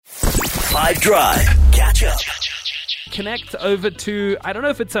5 Drive. Catch up. Connect over to, I don't know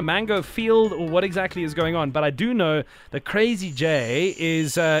if it's a mango field or what exactly is going on, but I do know that Crazy J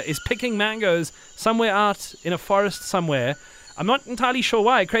is picking mangoes somewhere out in a forest somewhere. I'm not entirely sure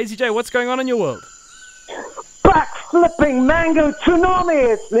why. Crazy J, what's going on in your world? Back-flipping mango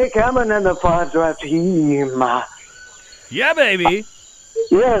tsunami. It's Nick Hammond and the 5 Drive team. Yeah, baby.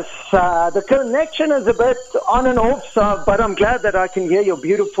 Yes, the connection is a bit on and off, but I'm glad that I can hear your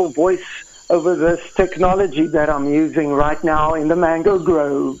beautiful voice over this technology that I'm using right now in the mango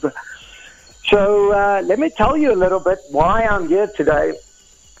grove. So let me tell you a little bit why I'm here today.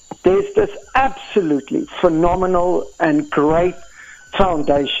 There's this absolutely phenomenal and great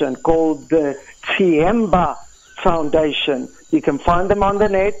foundation called the Siemba Foundation. You can find them on the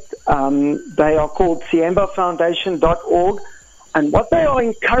net. They are called siembafoundation.org. And what they are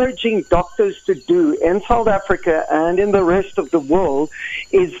encouraging doctors to do in South Africa and in the rest of the world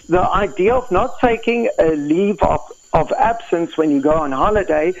is the idea of not taking a leave of absence when you go on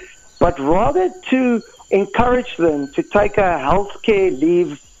holiday, but rather to encourage them to take a healthcare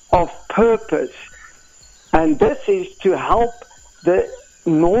leave of purpose. And this is to help the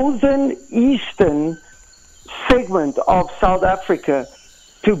northern eastern segment of South Africa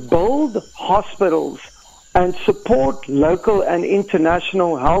to build hospitals and support local and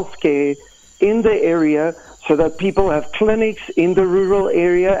international healthcare in the area so that people have clinics in the rural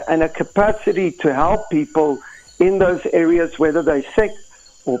area and a capacity to help people in those areas, whether they're sick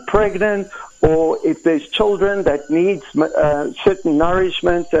or pregnant, or if there's children that need certain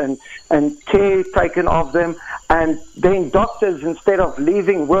nourishment and care taken of them. And then doctors, instead of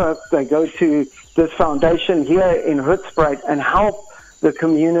leaving work, they go to this foundation here in Hoedspruit and help the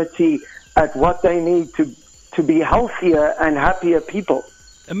community at what they need to be healthier and happier people.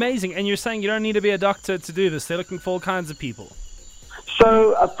 Amazing. And you're saying you don't need to be a doctor to do this. They're looking for all kinds of people.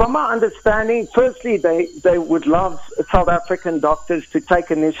 So from my understanding, firstly, they would love South African doctors to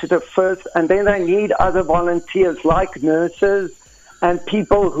take initiative first, and then they need other volunteers like nurses and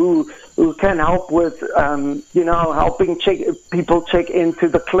people who can help with, helping people check into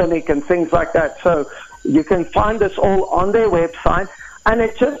the clinic and things like that. So you can find this all on their website. And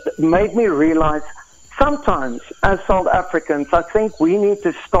it just made me realize sometimes as South Africans, I think we need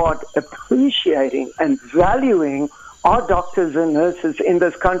to start appreciating and valuing our doctors and nurses in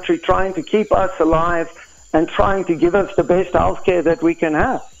this country, trying to keep us alive and trying to give us the best healthcare that we can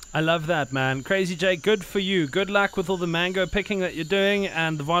have. I love that, man. Crazy J, good for you. Good luck with all the mango picking that you're doing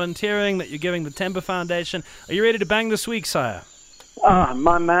and the volunteering that you're giving the Temba Foundation. Are you ready to bang this week, sire?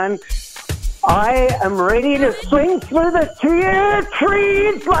 My man, I am ready to swing through the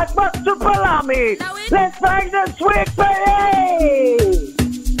trees like Mr. Balami. Let's bang this week, baby!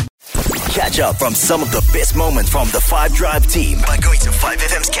 Catch up from some of the best moments from the 5 Drive team by going to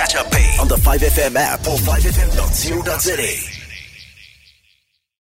 5FM's catch-up page on the 5FM app or 5FM.co.za.